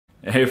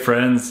Hey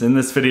friends, in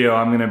this video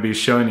I'm going to be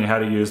showing you how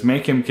to use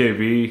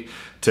MakeMkv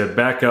to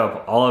back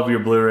up all of your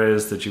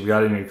Blu-rays that you've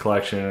got in your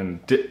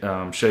collection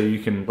and show you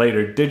can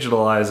later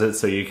digitalize it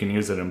so you can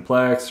use it in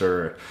Plex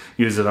or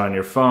use it on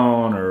your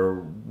phone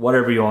or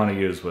whatever you want to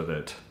use with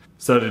it.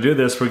 So to do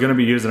this we're going to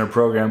be using a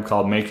program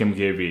called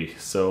MakeMkv.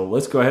 So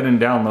let's go ahead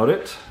and download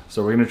it.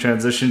 So we're going to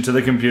transition to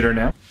the computer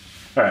now.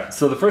 Alright,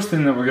 so the first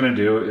thing that we're going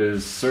to do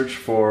is search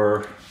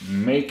for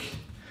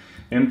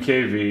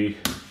MakeMkv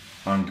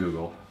on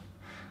Google.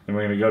 And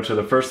we're going to go to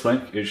the first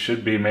link. It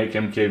should be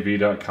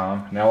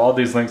MakeMkv.com. Now all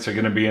these links are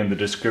going to be in the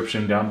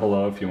description down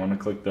below if you want to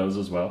click those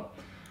as well.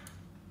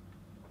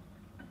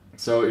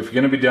 So if you're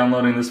going to be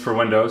downloading this for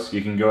Windows,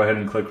 you can go ahead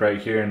and click right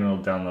here and it'll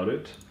download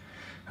it.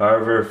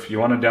 However, if you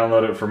want to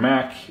download it for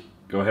Mac,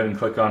 go ahead and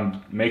click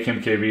on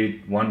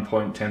MakeMkv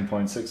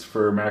 1.10.6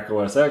 for Mac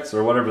OS X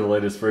or whatever the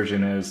latest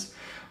version is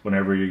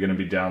whenever you're going to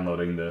be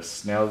downloading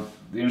this. Now,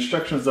 the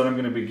instructions that I'm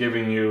going to be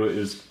giving you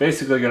is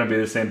basically going to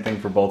be the same thing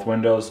for both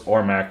Windows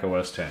or Mac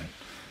OS X.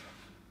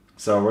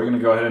 So we're going to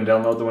go ahead and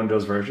download the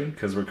Windows version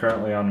because we're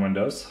currently on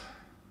Windows.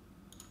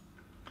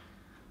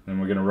 Then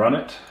we're going to run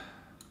it.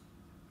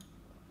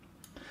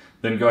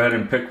 Then go ahead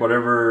and pick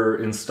whatever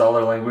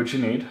installer language you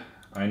need.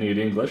 I need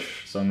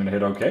English, so I'm going to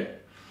hit OK.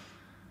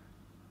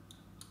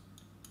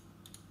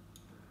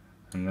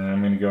 And then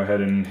I'm going to go ahead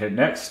and hit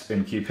next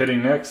and keep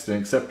hitting next and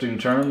accepting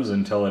terms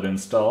until it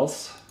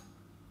installs.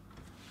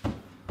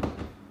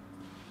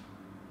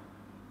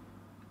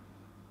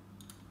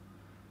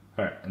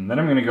 Alright, and then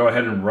I'm going to go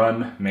ahead and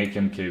run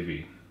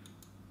MakeMkv.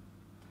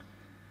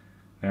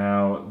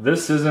 Now,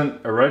 this isn't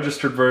a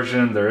registered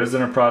version, there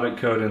isn't a product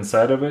code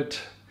inside of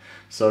it.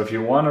 So if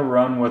you want to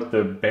run with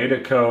the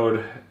beta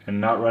code and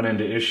not run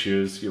into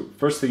issues,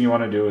 first thing you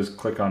want to do is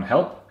click on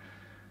Help.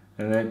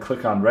 And then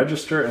click on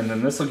register, and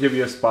then this will give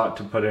you a spot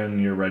to put in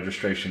your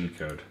registration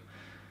code.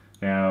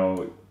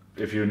 Now,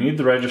 if you need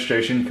the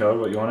registration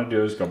code, what you want to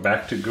do is go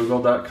back to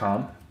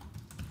google.com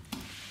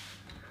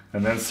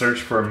and then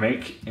search for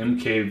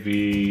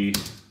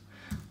MakeMkv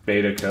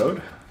beta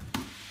code.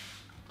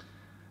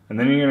 And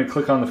then you're going to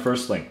click on the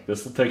first link.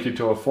 This will take you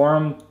to a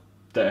forum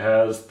that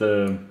has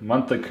the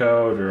monthly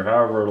code or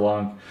however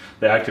long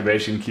the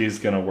activation key is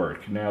going to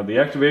work. Now, the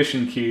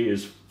activation key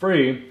is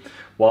free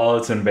while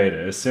it's in beta.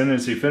 As soon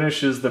as he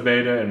finishes the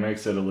beta and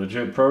makes it a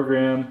legit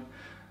program,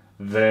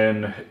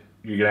 then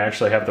you're gonna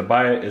actually have to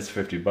buy it. It's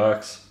 50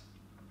 bucks.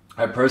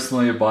 I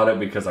personally bought it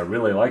because I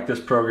really like this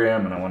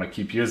program and I want to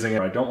keep using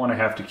it. I don't want to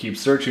have to keep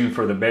searching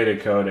for the beta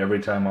code every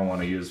time I want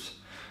to use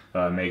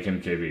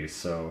MakeMkv.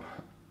 So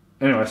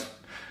anyways,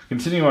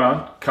 continue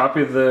on,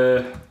 copy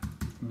the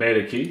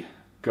beta key,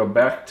 go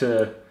back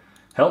to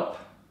help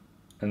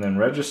and then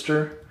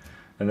register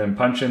and then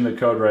punch in the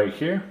code right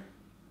here.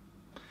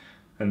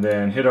 And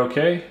then hit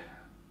OK,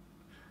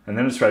 and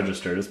then it's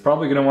registered. It's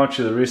probably going to want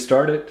you to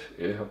restart it.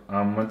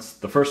 It's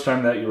the first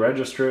time that you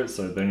register it,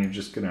 so then you're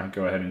just going to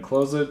go ahead and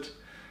close it,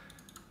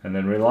 and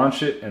then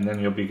relaunch it, and then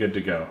you'll be good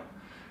to go.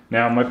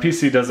 Now, my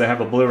PC doesn't have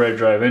a Blu-ray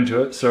drive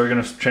into it, so we're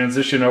going to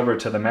transition over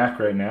to the Mac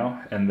right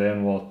now, and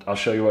then I'll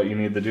show you what you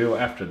need to do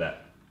after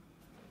that.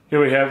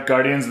 Here we have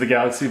Guardians of the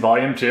Galaxy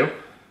Volume 2.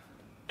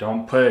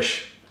 Don't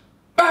push.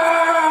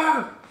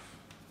 Ah,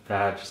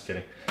 just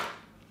kidding.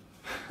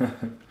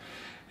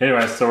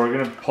 Anyway, so we're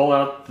going to pull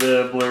out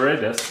the Blu-ray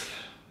disc,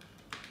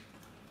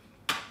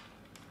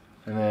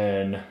 and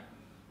then,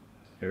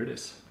 here it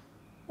is.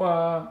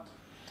 Wow.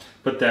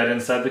 Put that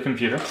inside the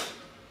computer.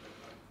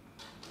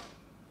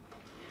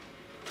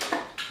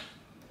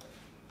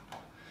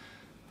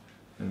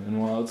 And then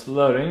while it's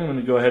loading, I'm going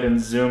to go ahead and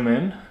zoom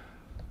in.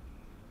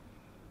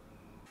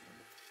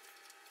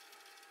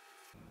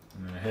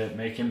 I'm going to hit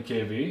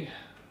MakeMkv.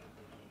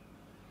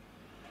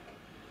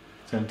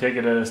 It's going to take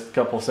it a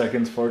couple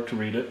seconds for it to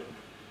read it.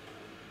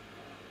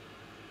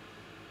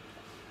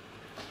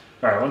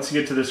 Alright, once you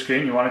get to the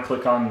screen, you want to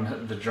click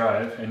on the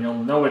drive, and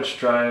you'll know which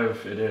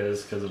drive it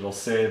is because it'll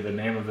say the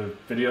name of the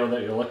video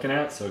that you're looking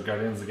at, so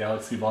Guardians of the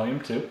Galaxy Volume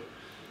 2.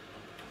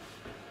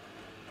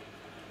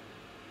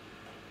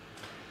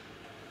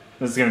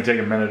 This is going to take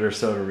a minute or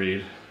so to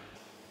read.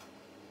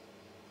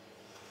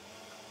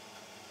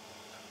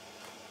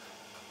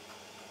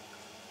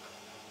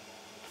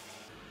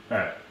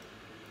 Alright,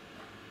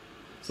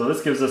 so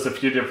this gives us a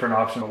few different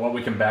options of what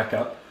we can back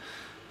up.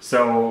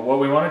 So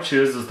what we want to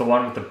choose is the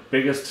one with the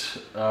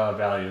biggest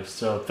value,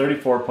 so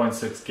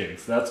 34.6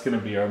 gigs. That's going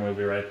to be our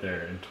movie right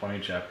there in 20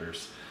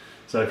 chapters.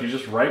 So if you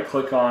just right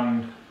click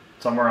on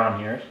somewhere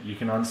on here, you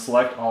can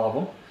unselect all of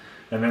them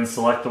and then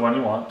select the one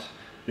you want.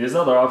 These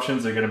other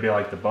options are going to be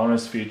like the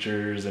bonus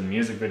features and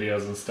music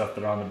videos and stuff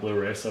that are on the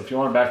Blu-ray. So if you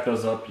want to back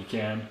those up, you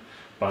can.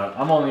 But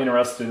I'm only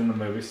interested in the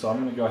movie, so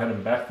I'm going to go ahead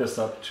and back this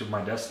up to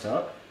my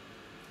desktop.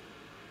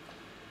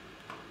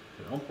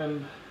 Hit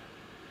open.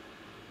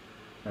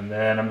 And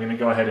then I'm going to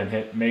go ahead and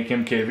hit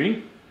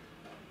MakeMkv.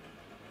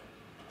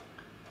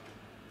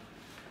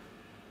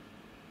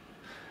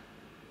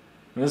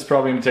 And this is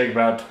probably going to take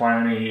about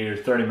 20 or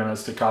 30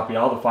 minutes to copy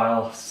all the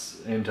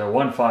files into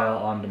one file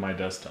onto my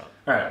desktop.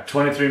 Alright,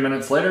 23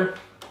 minutes later,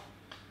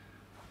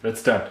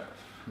 it's done.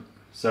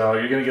 So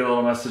you're going to get a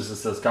little message that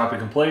says copy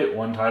complete,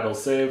 1 title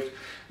saved.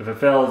 If it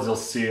fails, you'll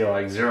see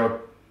like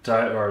 0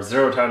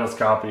 titles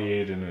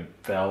copied and it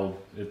failed.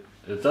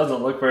 It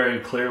doesn't look very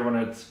clear when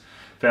it's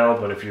failed,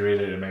 but if you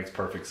read it, it makes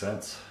perfect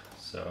sense.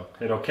 So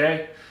hit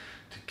OK.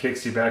 It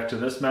kicks you back to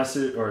this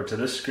message or to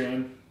this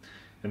screen,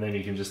 and then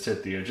you can just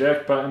hit the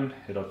eject button.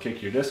 It'll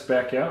kick your disk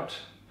back out.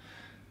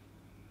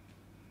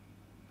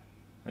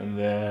 And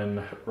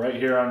then right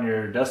here on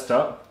your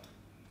desktop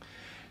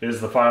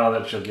is the file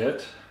that you'll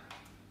get.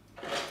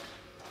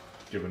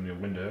 Give a new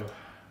window.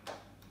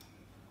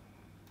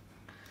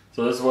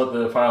 So this is what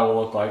the file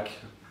will look like.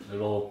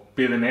 It'll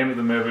be the name of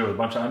the movie with a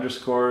bunch of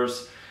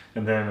underscores,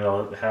 and then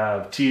it'll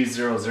have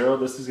T00.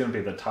 This is going to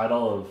be the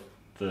title of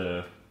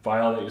the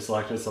file that you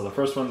selected. So the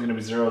first one's going to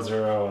be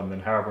 00, and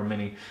then however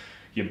many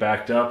you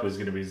backed up is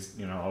going to be,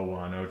 you know,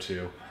 01,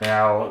 02.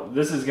 Now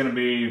this is going to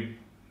be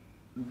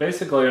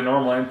basically a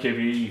normal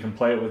MKV. You can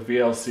play it with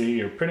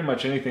VLC or pretty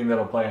much anything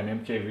that'll play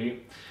an MKV.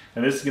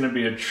 And this is going to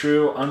be a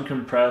true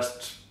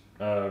uncompressed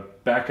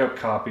backup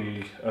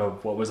copy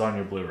of what was on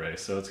your Blu-ray.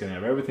 So it's going to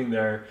have everything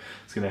there.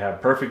 It's going to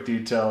have perfect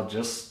detail,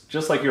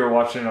 just like you were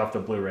watching it off the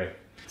Blu-ray.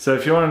 So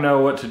if you want to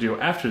know what to do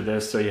after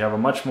this, so you have a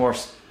much more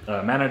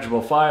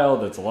manageable file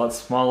that's a lot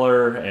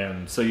smaller,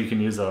 and so you can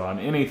use it on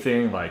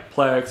anything like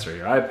Plex or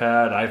your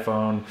iPad,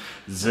 iPhone,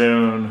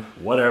 Zune,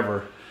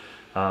 whatever.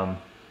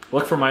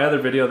 Look for my other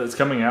video that's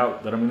coming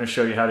out that I'm going to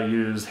show you how to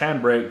use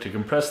Handbrake to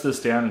compress this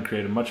down and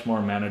create a much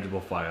more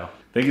manageable file.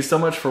 Thank you so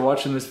much for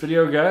watching this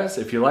video, guys.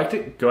 If you liked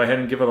it, go ahead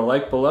and give it a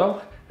like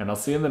below, and I'll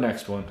see you in the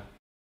next one.